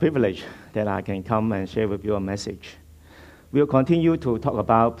privilege that I can come and share with you a message. We'll continue to talk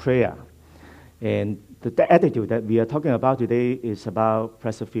about prayer. And the attitude that we are talking about today is about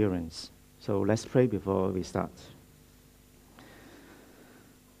perseverance. So let's pray before we start.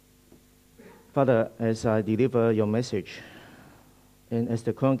 Father, as I deliver your message, and as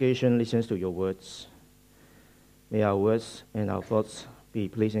the congregation listens to your words, may our words and our thoughts be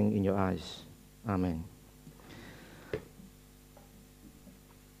pleasing in your eyes. Amen.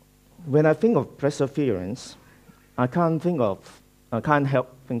 When I think of perseverance, I can't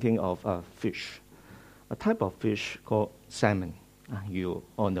help thinking of a fish, a type of fish called salmon. You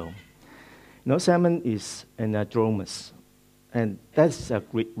all know. Salmon is anadromous, and that's a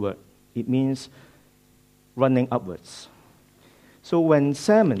Greek word. It means running upwards. So when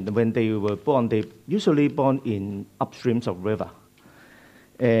salmon, when they were born, they usually born in upstreams of river.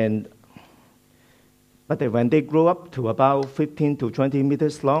 But when they grow up to about 15 to 20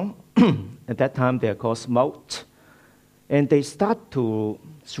 meters long, at that time they are called smolt, and they start to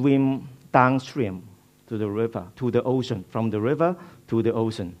swim downstream to the river, to the ocean, from the river to the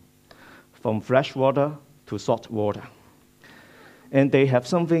ocean, from fresh water to salt water. And they have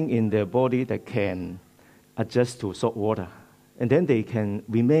something in their body that can adjust to salt water. And then they can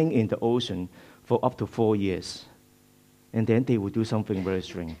remain in the ocean for up to 4 years. And then they will do something very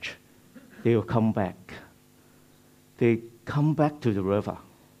strange. They will come back. They come back to the river.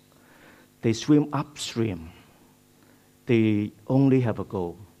 They swim upstream. They only have a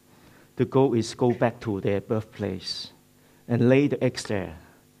goal. The goal is go back to their birthplace and lay the eggs there,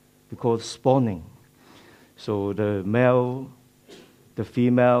 because spawning. So the male, the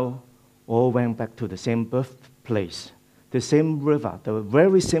female, all went back to the same birthplace, the same river, the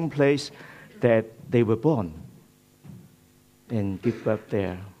very same place that they were born, and give birth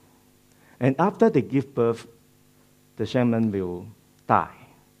there. And after they give birth, the salmon will die,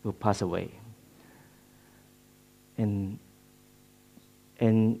 will pass away. And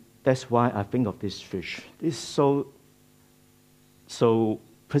that's why I think of this fish. It's so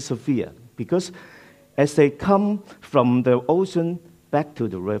persevere, because as they come from the ocean back to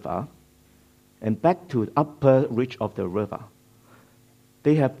the river and back to the upper reach of the river,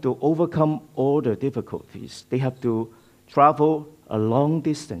 they have to overcome all the difficulties. They have to travel a long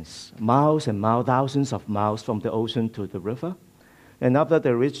distance, miles and miles, thousands of miles from the ocean to the river. And after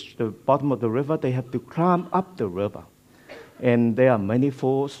they reach the bottom of the river, they have to climb up the river. And there are many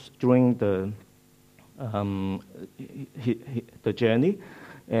falls during the journey.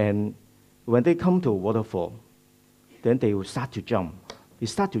 And when they come to a waterfall, then they will start to jump. They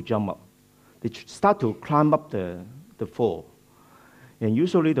start to jump up. They start to climb up the fall. And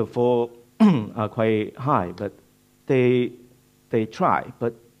usually the fall are quite high, but they try.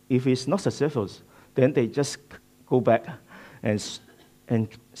 But if it's not successful, then they just go back and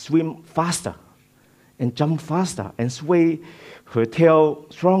swim faster and jump faster and sway her tail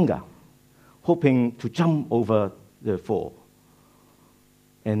stronger, hoping to jump over the fall.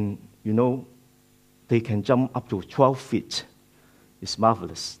 And they can jump up to 12 feet. It's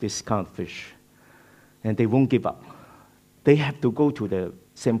marvelous, this kind of fish. And they won't give up. They have to go to the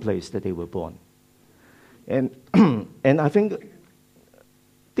same place that they were born. And I think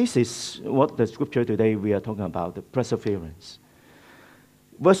this is what the scripture today we are talking about, the perseverance.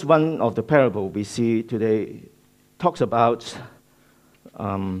 Verse 1 of the parable we see today talks about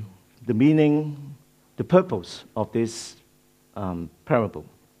the meaning, the purpose of this parable.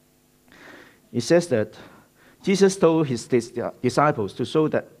 It says that Jesus told his disciples to show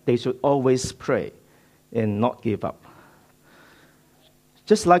that they should always pray and not give up.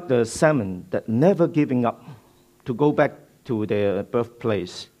 Just like the salmon that never giving up to go back to their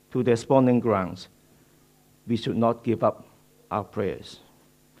birthplace, to their spawning grounds, we should not give up our prayers,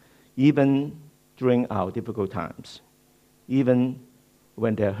 even during our difficult times, even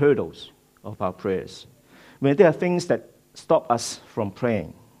when there are hurdles of our prayers, when there are things that stop us from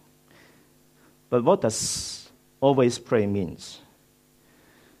praying. But what does always pray means?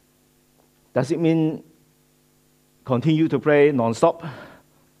 Does it mean continue to pray non-stop,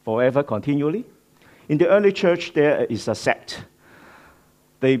 forever, continually? In the early church, there is a sect.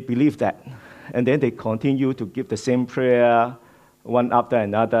 They believe that. And then they continue to give the same prayer, one after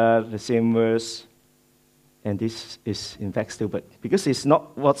another, the same verse. And this is, in fact, stupid, because it's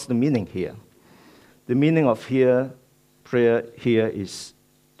not what's the meaning here. The meaning of prayer here is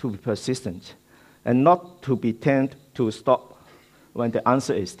to be persistent and not to be tempted to stop when the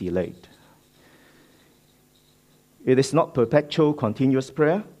answer is delayed. It is not perpetual, continuous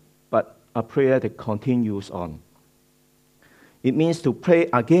prayer, but a prayer that continues on. It means to pray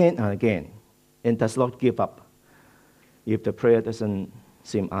again and again and does not give up if the prayer doesn't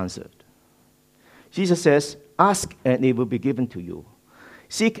Sim answered. Jesus says, ask and it will be given to you.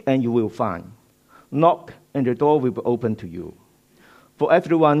 Seek and you will find. Knock and the door will be opened to you. For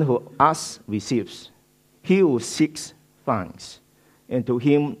everyone who asks receives. He who seeks finds. And to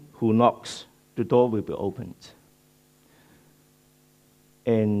him who knocks, the door will be opened.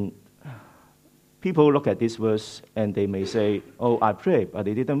 And people look at this verse and they may say, oh, I prayed, but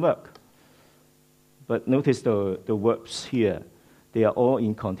it didn't work. But notice the verbs here. They are all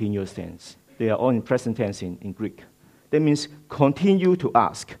in continuous tense. They are all in present tense in Greek. That means continue to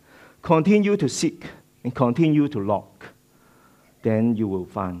ask, continue to seek, and continue to knock. Then you will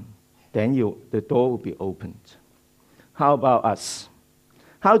find. Then the door will be opened. How about us?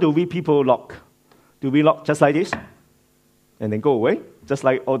 How do we people knock? Do we knock just like this? And then go away? Just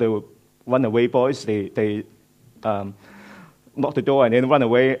like all the runaway boys, they knock the door and then run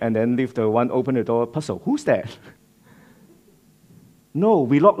away and then leave the one open the door puzzle. Who's that? No,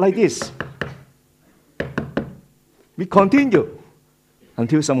 we knock like this. We continue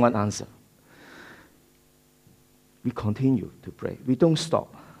until someone answers. We continue to pray. We don't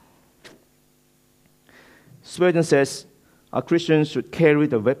stop. Spurgeon says, a Christian should carry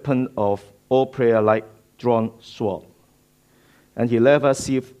the weapon of all prayer like drawn sword, and he never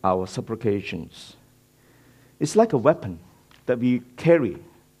cease our supplications. It's like a weapon that we carry,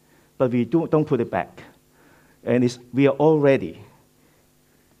 but we don't put it back. And we are all ready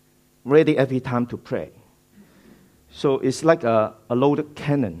every time to pray. So it's like a loaded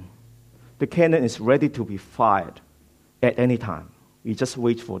cannon. The cannon is ready to be fired at any time. We just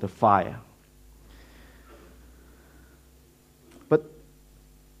wait for the fire. But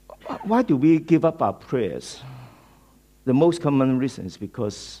why do we give up our prayers? The most common reason is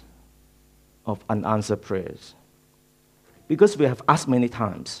because of unanswered prayers. Because we have asked many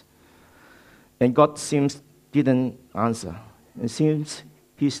times, and God seems didn't answer. It seems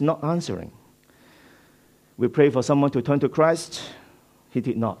He's not answering. We pray for someone to turn to Christ. He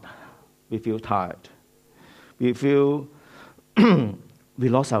did not. We feel tired. We feel we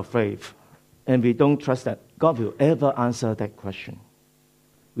lost our faith, and we don't trust that God will ever answer that question.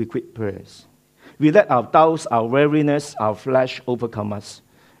 We quit prayers. We let our doubts, our weariness, our flesh overcome us,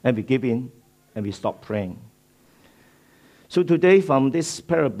 and we give in, and we stop praying. So today, from this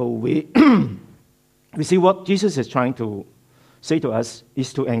parable, we see what Jesus is trying to say to us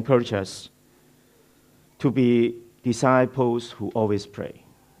is to encourage us to be disciples who always pray.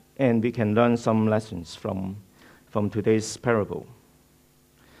 And we can learn some lessons from today's parable.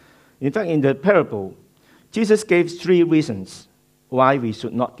 In fact, in the parable, Jesus gave 3 reasons why we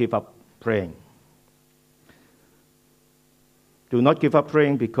should not give up praying. Do not give up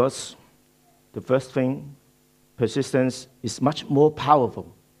praying because the first thing, persistence is much more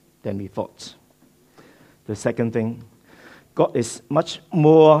powerful than we thought. The second thing, God is much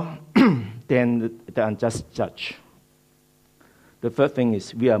more than the unjust judge. The third thing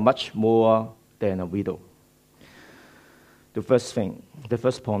is we are much more than a widow. The first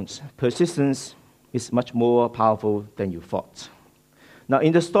point, persistence is much more powerful than you thought. Now,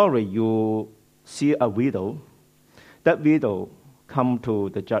 in the story, you see a widow. That widow come to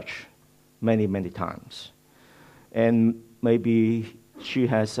the judge many, many times. And maybe she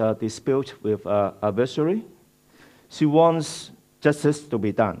has a dispute with an adversary. She wants justice to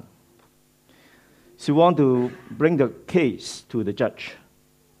be done. She wants to bring the case to the judge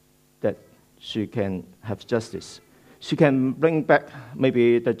that she can have justice. She can bring back,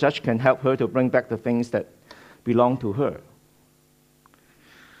 maybe the judge can help her to bring back the things that belong to her.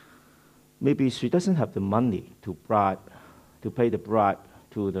 Maybe she doesn't have the money to pay the bribe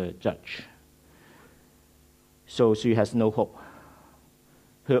to the judge. So she has no hope.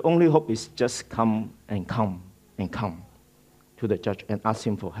 Her only hope is just come to the judge and ask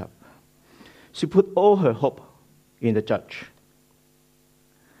him for help. She put all her hope in the judge.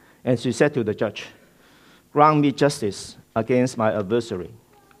 And she said to the judge, grant me justice against my adversary.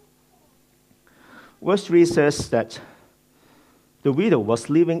 Verse 3 says that the widow was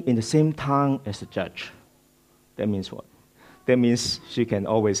living in the same town as the judge. That means what? That means she can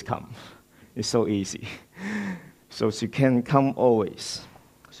always come. It's so easy. So she can come always.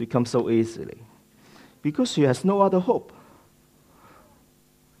 She comes so easily. Because she has no other hope.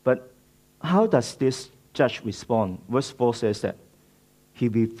 But how does this judge respond? Verse 4 says that he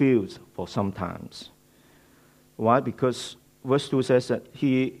refused for some times. Why? Because verse 2 says that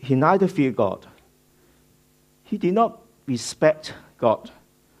he neither feared God. He did not respect God,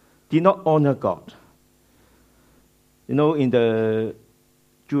 did not honor God. You know, in the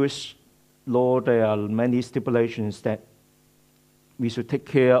Jewish law, there are many stipulations that we should take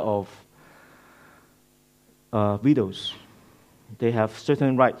care of widows. they have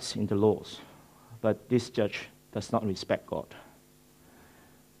certain rights in the laws, but this judge does not respect God.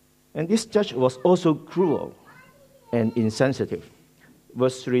 And this judge was also cruel and insensitive.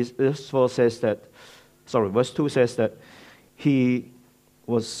 Verse 2 says that he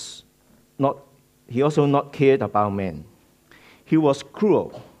also not cared about men. He was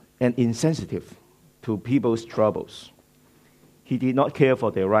cruel and insensitive to people's troubles. He did not care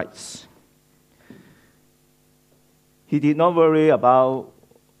for their rights. He did not worry about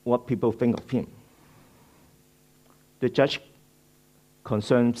what people think of him. The judge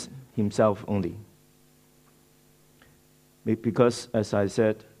concerns himself only. Because, as I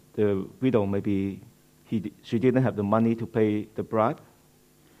said, the widow, maybe she didn't have the money to pay the bribe.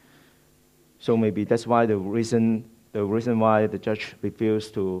 So maybe that's why the reason why the judge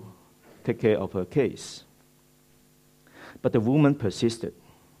refused to take care of her case. But the woman persisted.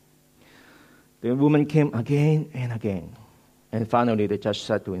 The woman came again and again. And finally the judge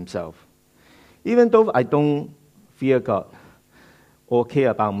said to himself, even though I don't fear God or care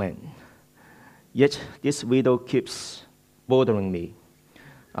about men, yet this widow keeps bothering me.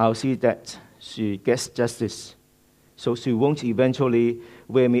 I'll see that she gets justice, so she won't eventually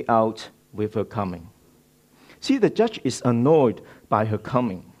wear me out with her coming. See, the judge is annoyed by her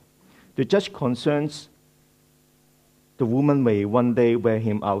coming. The judge concerns the woman may one day wear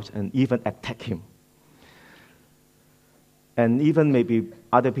him out and even attack him. And even maybe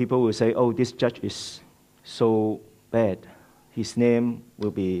other people will say, oh, this judge is so bad. His name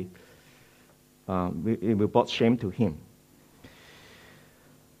will be, it will brought shame to him.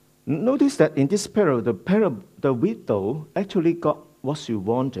 Notice that in this parable, the widow actually got what she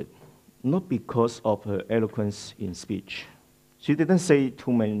wanted, not because of her eloquence in speech. She didn't say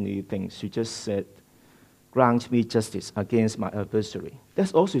too many things. She just said, grant me justice against my adversary.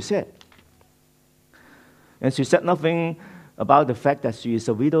 That's all she said. And she said nothing about the fact that she is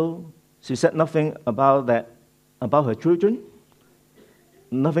a widow. She said nothing about her children,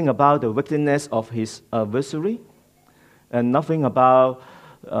 nothing about the wickedness of his adversary, and nothing about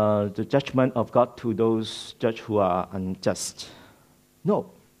the judgment of God to those judges who are unjust. No.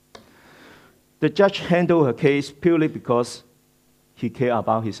 The judge handled her case purely because he cared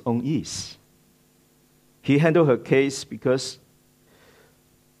about his own ease. He handled her case because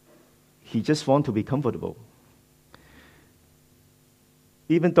he just wanted to be comfortable.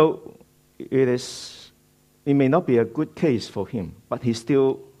 Even though it may not be a good case for him, but he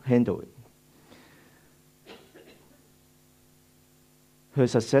still handled it. Her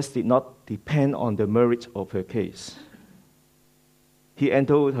success did not depend on the merit of her case. He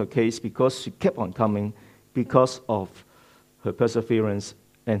handled her case because she kept on coming, because of her perseverance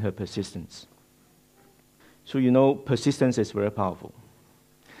and her persistence. So, persistence is very powerful.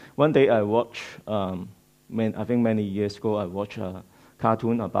 One day I watched, I think many years ago, I watched a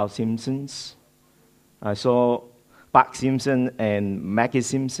cartoon about Simpsons. I saw Bart Simpson and Maggie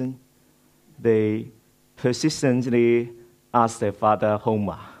Simpson. They persistently asked their father,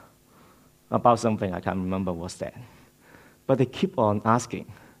 Homer, about something. I can't remember what's that. But they keep on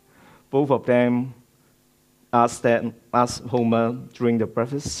asking. Both of them asked Homer during the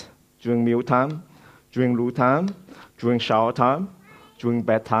breakfast, during mealtime, during loo time, during shower time, during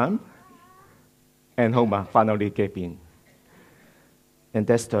bedtime, and Homer finally gave in. And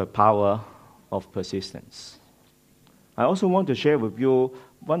that's the power of persistence. I also want to share with you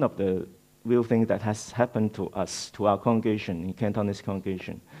one of the real things that has happened to us, to our congregation, in Cantonese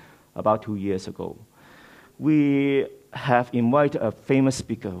congregation, about 2 years ago. We have invited a famous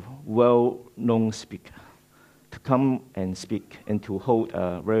speaker, well-known speaker, to come and speak and to hold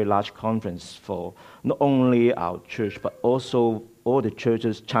a very large conference for not only our church, but also all the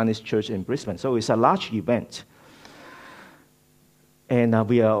churches, Chinese church in Brisbane. So it's a large event. And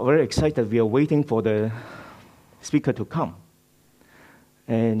we are very excited. We are waiting for the speaker to come.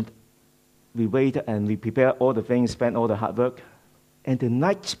 And we wait and we prepare all the things, spend all the hard work. And the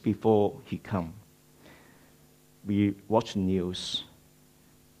night before he comes, we watch the news.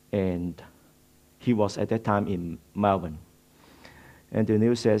 And he was at that time in Melbourne. And the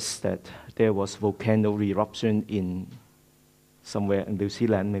news says that there was volcano eruption in somewhere in New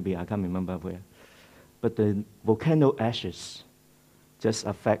Zealand, maybe, I can't remember where. But the volcano ashes just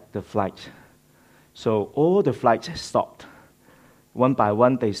affect the flight. So all the flights stopped. One by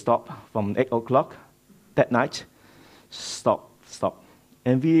one, they stopped from 8 o'clock that night. Stop.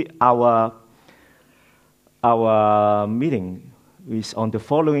 And our meeting is on the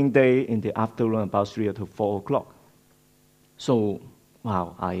following day in the afternoon, about 3 to 4 o'clock. So,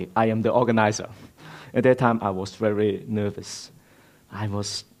 wow, I am the organizer. At that time, I was very nervous. I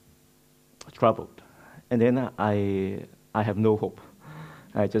was troubled. And then I I have no hope.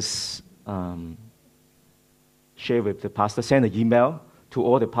 I just share with the pastor, send an email to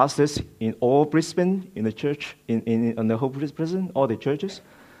all the pastors in all Brisbane, in the church, in the whole Brisbane, all the churches,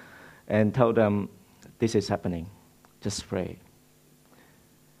 and tell them this is happening. Just pray.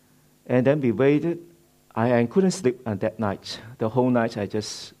 And then we waited. I couldn't sleep that night. The whole night I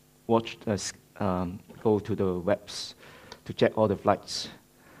just watched us go to the webs to check all the flights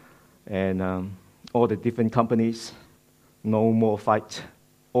and all the different companies. No more flight,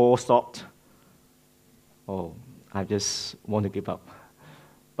 all stopped. Oh, I just want to give up.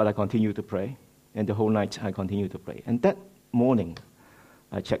 But I continue to pray, and the whole night I continue to pray. And that morning,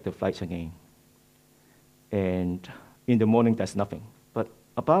 I checked the flights again. And in the morning, there's nothing. But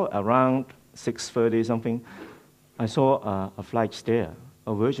about around 6:30 something, I saw a flight there,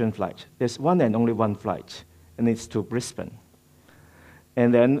 a Virgin flight. There's one and only one flight, and it's to Brisbane.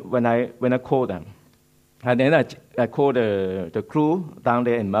 And then when I called them, and then I called the crew down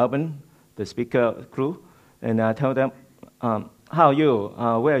there in Melbourne, the speaker crew, and I tell them, how are you?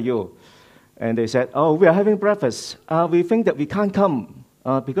 Where are you? And they said, oh, we are having breakfast. We think that we can't come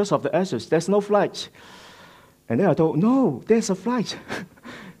because of the ashes. There's no flight. And then I thought, no, there's a flight.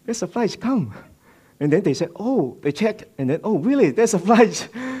 There's a flight, come. And then they said, oh, they checked. And then, oh, really, there's a flight.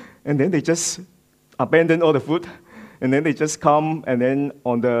 And then they just abandoned all the food. And then they just come, and then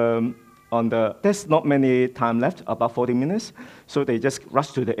there's not many time left, about 40 minutes. So they just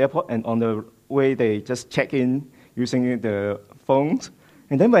rush to the airport, and on the way, they just check in using the phones.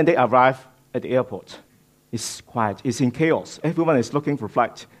 And then when they arrive at the airport, it's quiet, it's in chaos. Everyone is looking for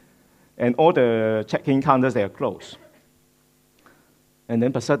flight. And all the check-in counters, they are closed. And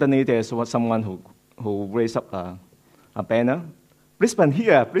then, but suddenly, there's someone who raised up a banner, Brisbane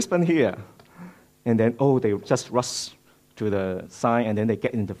here, Brisbane here. And then, they just rush to the sign, and then they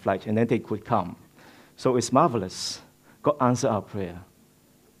get in the flight, and then they could come. So it's marvelous. God answers our prayer.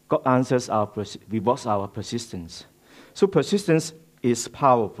 God answers rewards our persistence. So persistence is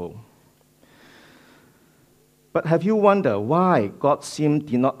powerful. But have you wondered why God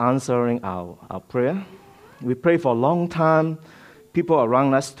did not answering our prayer? We pray for a long time, people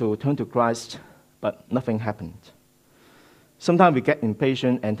around us to turn to Christ, but nothing happened. Sometimes we get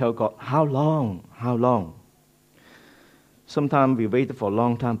impatient and tell God, how long, how long? Sometimes we waited for a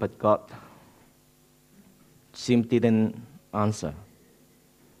long time, but God didn't answer.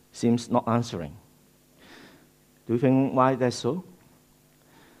 Seems not answering. Do you think why that's so?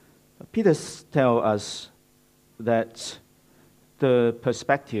 Peter tells us that the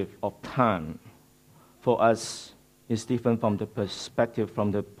perspective of time for us is different from the perspective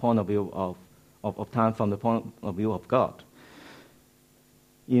from the point of view of time from the point of view of God.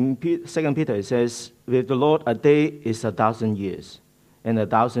 In 2 Peter it says, with the Lord a day is 1,000 years, and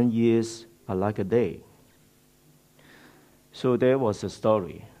 1,000 years are like a day. So there was a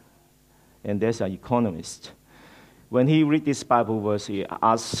story, and there's an economist. When he read this Bible verse, he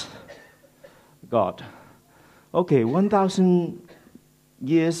asked God, okay, 1,000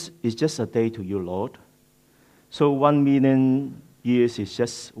 years is just a day to you, Lord. So 1 million years is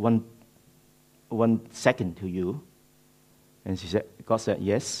just one second to you. And God said,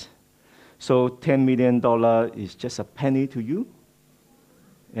 yes. So $10 million is just a penny to you?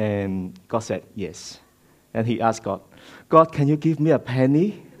 And God said, yes. And he asked God, God, can you give me a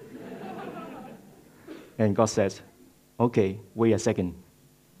penny? And God says, okay, wait a second.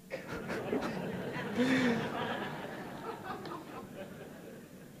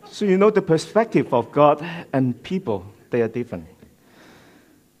 So you know the perspective of God and people, they are different.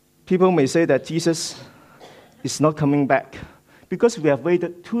 People may say that Jesus is not coming back because we have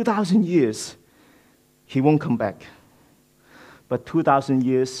waited 2,000 years. He won't come back. But 2,000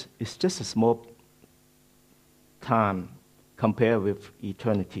 years is just a small time compared with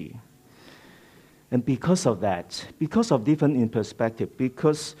eternity. And because of that, because of different in perspective,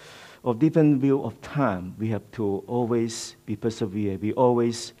 because of different view of time, we have to always be persevered. We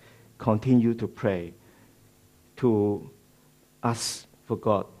always continue to pray, to ask for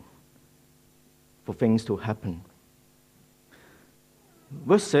God, for things to happen.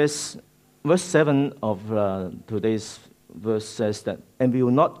 Verse 7 of today's verse says that, and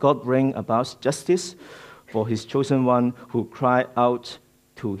will not God bring about justice for his chosen one who cry out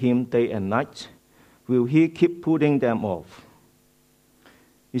to him day and night? Will he keep putting them off?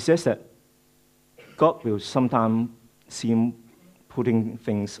 He says that God will sometimes seem putting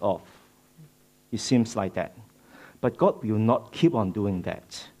things off. It seems like that. But God will not keep on doing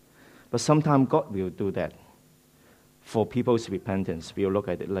that. But sometimes God will do that for people's repentance. We'll look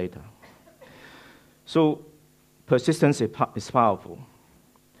at it later. So persistence is powerful.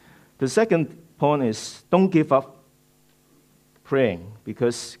 The second point is don't give up praying,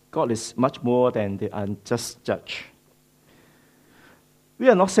 because God is much more than the unjust judge. We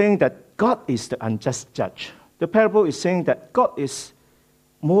are not saying that God is the unjust judge. The parable is saying that God is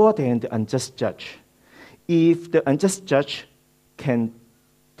more than the unjust judge. If the unjust judge can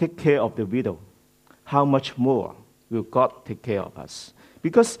take care of the widow, how much more will God take care of us?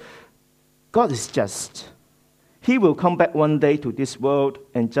 Because God is just. He will come back one day to this world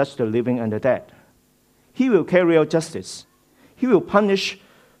and judge the living and the dead. He will carry out justice. He will punish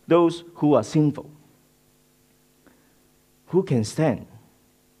those who are sinful. Who can stand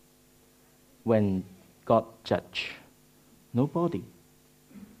when God judges? Nobody.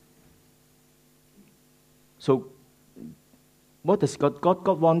 So, what does God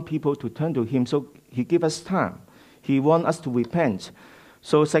want people to turn to Him? So He gives us time. He wants us to repent.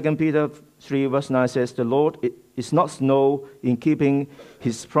 So 2 Peter 3 verse 9 says, "The Lord is not slow in keeping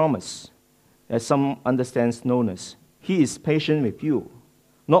His promise, as some understand slowness. He is patient with you,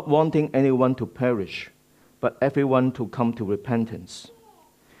 not wanting anyone to perish, but everyone to come to repentance."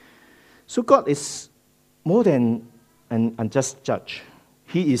 So God is more than an unjust judge.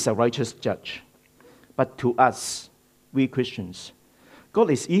 He is a righteous judge. But to us, we Christians,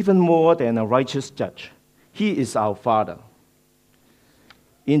 God is even more than a righteous judge. He is our Father.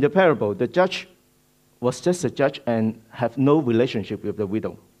 In the parable, the judge was just a judge and have no relationship with the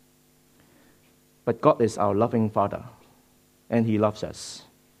widow. But God is our loving Father, and He loves us.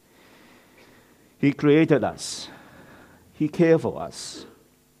 He created us. He cares for us.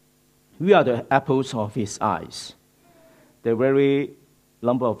 We are the apples of His eyes. The very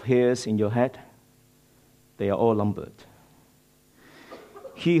number of hairs in your head, they are all numbered.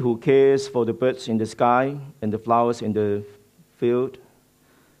 He who cares for the birds in the sky and the flowers in the field,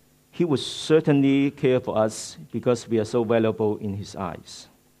 He will certainly care for us because we are so valuable in His eyes.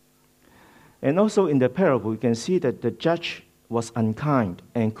 And also in the parable, you can see that the judge was unkind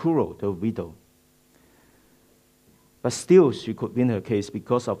and cruel to the widow. But still, she could win her case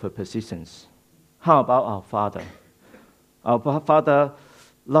because of her persistence. How about our Father? Our Father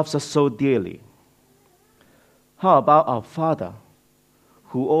loves us so dearly. How about our Father,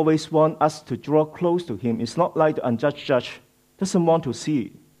 who always wants us to draw close to Him? It's not like the unjust judge doesn't want to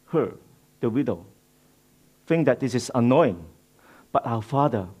see her, the widow, think that this is annoying. But our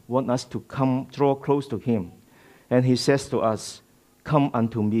Father wants us to draw close to Him. And He says to us, "Come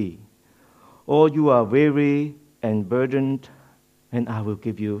unto me, all you are weary and burdened, and I will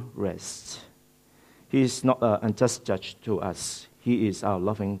give you rest." He is not an unjust judge to us. He is our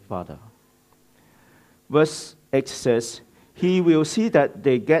loving Father. Verse 8 says, "He will see that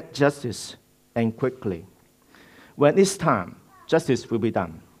they get justice, and quickly. When it's time, justice will be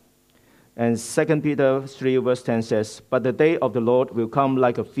done." And 2 Peter 3 verse 10 says, "But the day of the Lord will come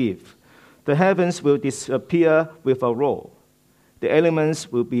like a thief. The heavens will disappear with a roar. The elements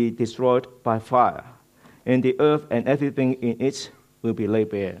will be destroyed by fire, and the earth and everything in it will be laid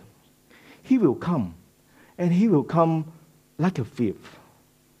bare." He will come, and He will come like a thief.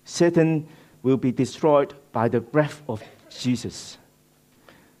 Satan will be destroyed by the breath of Jesus.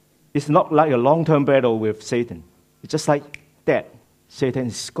 It's not like a long-term battle with Satan. It's just like that. Satan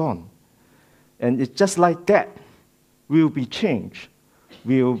is gone. And it's just like that. We will be changed.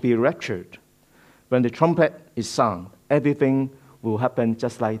 We will be raptured. When the trumpet is sung, everything will happen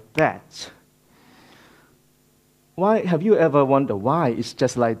just like that. Why have you ever wondered why it's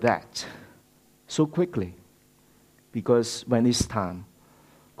just like that so quickly? Because when it's time,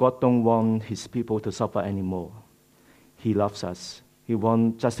 God don't want His people to suffer anymore. He loves us. He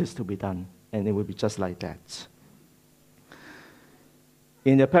wants justice to be done, and it will be just like that.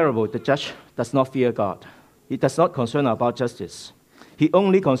 In the parable, the judge does not fear God. He does not concern about justice. He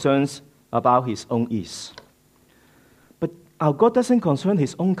only concerns about his own ease. But our God doesn't concern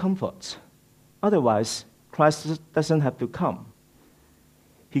His own comfort. Otherwise, Christ doesn't have to come.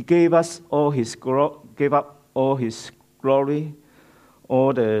 He gave us all gave up all His glory,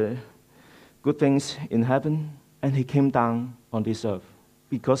 all the good things in heaven, and He came down on this earth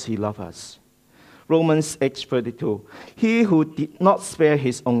because He loved us. Romans 8:32, "He who did not spare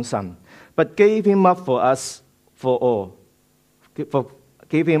His own Son, but gave Him up for us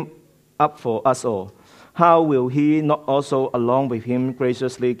gave Him up for us all, how will He not also along with Him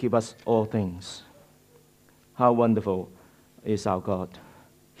graciously give us all things?" How wonderful is our God.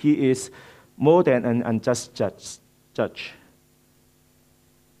 He is more than an unjust judge.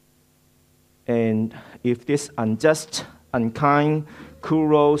 And if this unjust, unkind,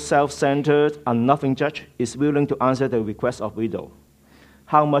 cruel, self-centered, unloving judge is willing to answer the request of widow,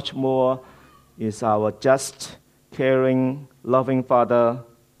 how much more is our just, caring, loving Father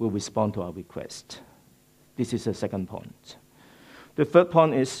will respond to our request? This is the second point. The third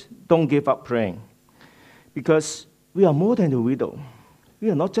point is don't give up praying. Because we are more than a widow. We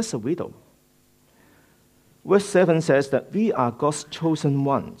are not just a widow. Verse 7 says that we are God's chosen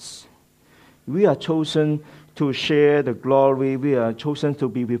ones. We are chosen to share the glory. We are chosen to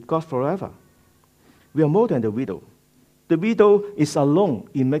be with God forever. We are more than the widow. The widow is alone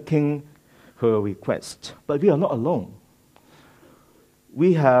in making her request, but we are not alone.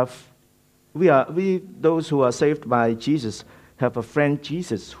 We those who are saved by Jesus have a friend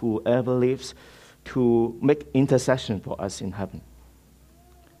Jesus who ever lives to make intercession for us in heaven.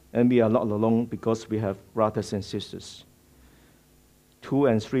 And we are not alone because we have brothers and sisters. 2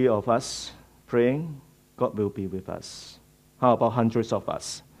 and 3 of us praying, God will be with us. How about hundreds of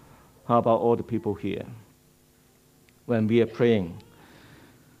us? How about all the people here? When we are praying,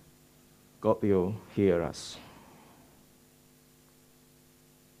 God will hear us.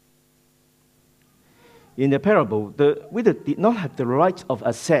 In the parable, the widow did not have the right of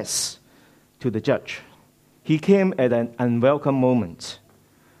access to the judge. He came at an unwelcome moment.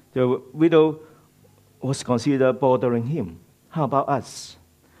 The widow was considered bothering him. How about us?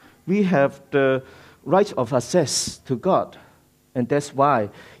 We have the right of access to God. And that's why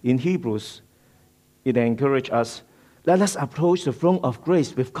in Hebrews, it encourages us, let us approach the throne of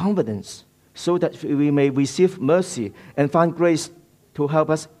grace with confidence so that we may receive mercy and find grace to help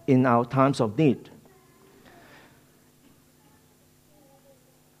us in our times of need.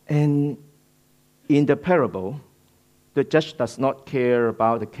 And in the parable, the judge does not care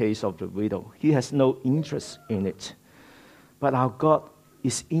about the case of the widow. He has no interest in it. But our God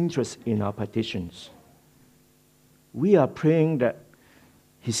is interested in our petitions. We are praying that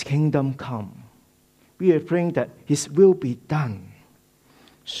His kingdom come. We are praying that His will be done.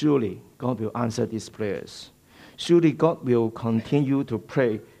 Surely God will answer these prayers. Surely God will continue to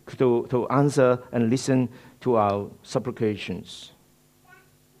pray, to answer and listen to our supplications.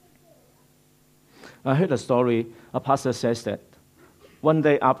 I heard a story. A pastor says that one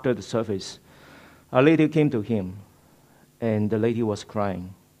day after the service, a lady came to him, and the lady was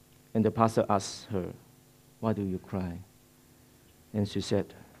crying. And the pastor asked her, "Why do you cry?" And she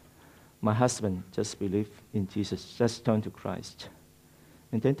said, "My husband just believed in Jesus, just turned to Christ."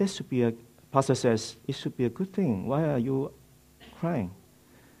 And then pastor says, "It should be a good thing. Why are you crying?"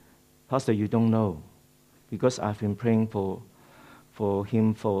 "Pastor, you don't know, because I've been praying for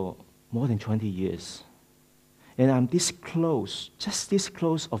him for more than 20 years. And I'm this close, just this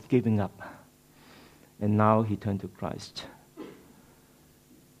close of giving up. And now he turned to Christ."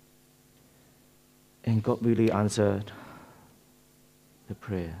 And God really answered the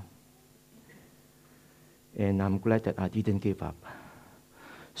prayer. And I'm glad that I didn't give up.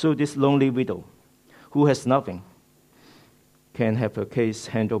 So this lonely widow, who has nothing, can have her case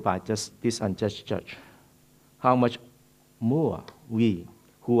handled by just this unjust judge. How much more we,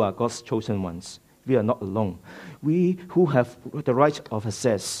 who are God's chosen ones, we are not alone. We who have the right of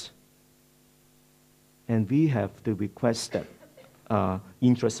access, and we have the request that are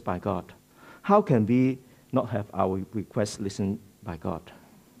interested by God. How can we not have our requests listened by God?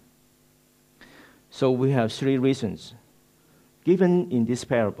 So we have 3 reasons given in this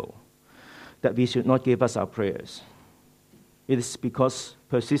parable that we should not give us our prayers. It is because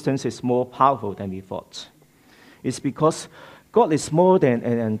persistence is more powerful than we thought. It's because God is more than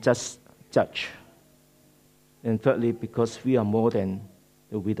an just judge. And thirdly, because we are more than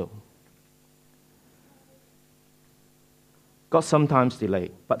a widow. God sometimes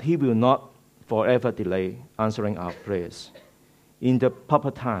delays, but He will not forever delay answering our prayers. In the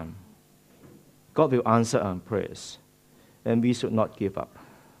proper time, God will answer our prayers, and we should not give up.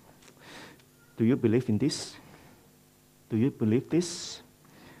 Do you believe in this? Do you believe this?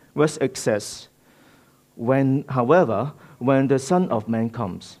 Verse 8 says, However, when the Son of Man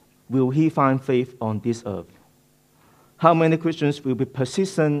comes, will He find faith on this earth? How many Christians will be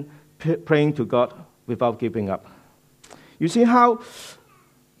persistent praying to God without giving up? You see, how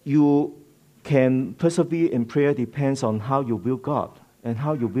you can persevere in prayer depends on how you will God and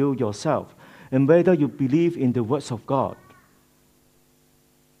how you will yourself, and whether you believe in the words of God,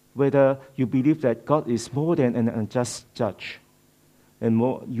 whether you believe that God is more than an unjust judge, and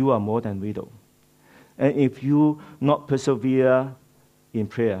you are more than widow. And if you not persevere in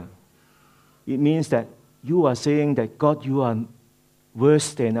prayer, it means that you are saying that God, you are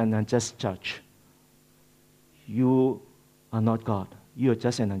worse than an unjust judge. You are not God. You are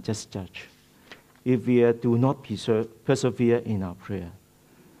just an unjust judge. If we do not persevere in our prayer.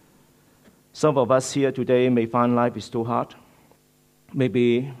 Some of us here today may find life is too hard.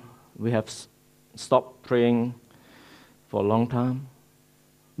 Maybe we have stopped praying for a long time.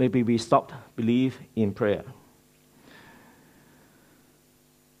 Maybe we stopped believing in prayer.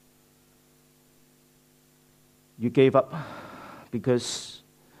 you gave up because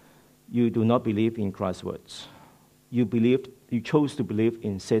you do not believe in Christ's words. You chose to believe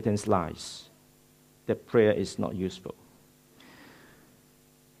in Satan's lies, that prayer is not useful.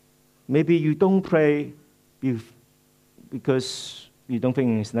 Maybe you don't pray because you don't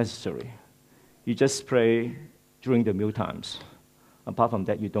think it's necessary. You just pray during the meal times. Apart from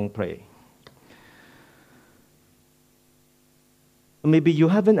that, you don't pray. Maybe you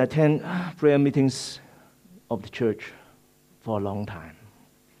haven't attended prayer meetings of the church for a long time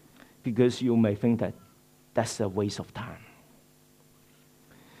because you may think that that's a waste of time.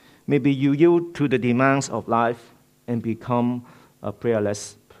 Maybe you yield to the demands of life and become a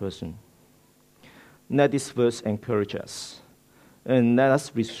prayerless person. Let this verse encourage us, and let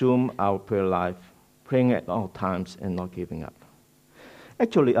us resume our prayer life, praying at all times and not giving up.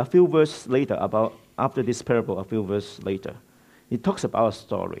 Actually, after this parable, a few verses later, it talks about a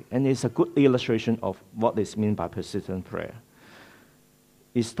story, and it's a good illustration of what is meant by persistent prayer.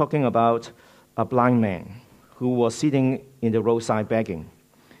 It's talking about a blind man who was sitting in the roadside begging.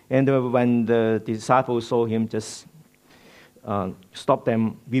 And when the disciples saw him, just stopped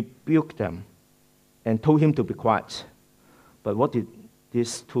them, rebuked them, and told him to be quiet. But what did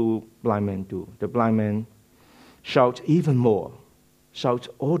these two blind men do? The blind man shouted even more,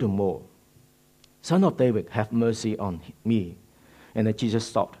 shouted all the more, "Son of David, have mercy on me." And then Jesus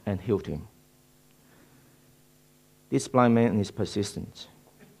stopped and healed him. This blind man is persistent.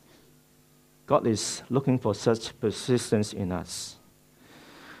 God is looking for such persistence in us.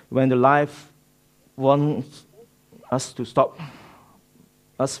 When the life wants us to stop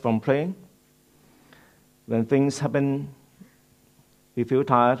us from praying, when things happen, we feel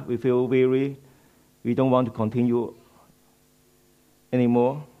tired, we feel weary, we don't want to continue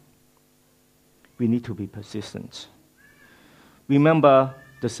anymore, we need to be persistent. Remember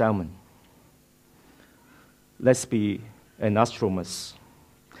the sermon. Let's be an astronomers.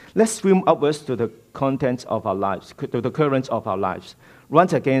 Let's swim upwards to the contents of our lives, to the currents of our lives. Run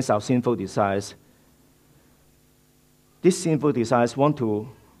against our sinful desires. These sinful desires want to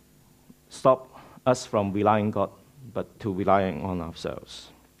stop us from relying on God, but to relying on ourselves.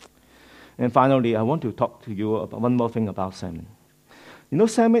 And finally, I want to talk to you about one more thing about salmon. You know,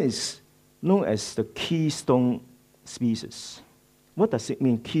 salmon is known as the keystone species. What does it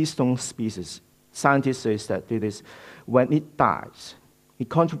mean, keystone species? Scientists say that it is when it dies, it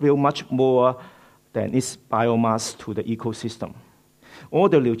contributes much more than its biomass to the ecosystem. All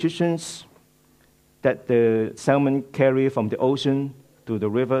the nutrients that the salmon carry from the ocean to the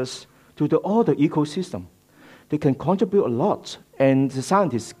rivers to all the ecosystem, they can contribute a lot. And the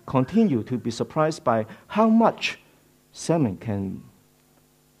scientists continue to be surprised by how much salmon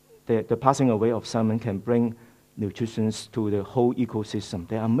the passing away of salmon can bring nutrition to the whole ecosystem.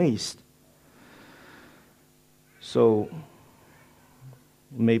 They are amazed. So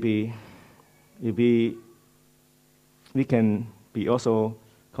maybe if we can be also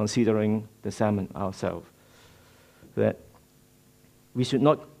considering the salmon ourselves, that we should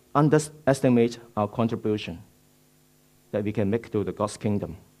not underestimate our contribution that we can make to the God's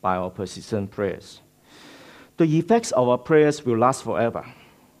kingdom by our persistent prayers. The effects of our prayers will last forever,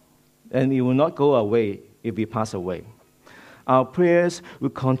 and it will not go away if we pass away. Our prayers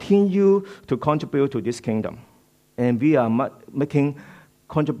will continue to contribute to this kingdom, and we are making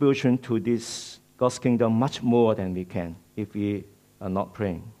contribution to this God's kingdom much more than we can if we are not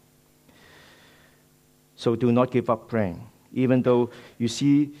praying. So do not give up praying. Even though you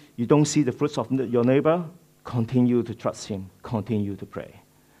don't see the fruits of your neighbor, continue to trust him, continue to pray.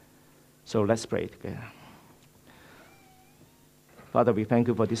 So let's pray together. Father, we thank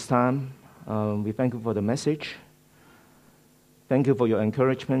you for this time. We thank you for the message. Thank you for your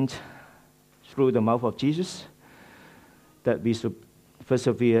encouragement through the mouth of Jesus, that we should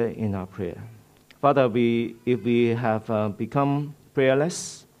persevere in our prayer. Father, if we have become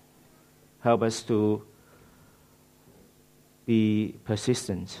prayerless, help us to be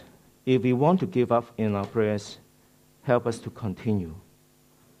persistent. If we want to give up in our prayers, help us to continue,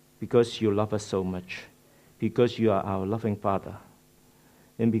 because you love us so much, because you are our loving Father,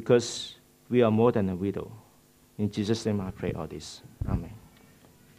 and because we are more than a widow. In Jesus' name I pray all this. Amen.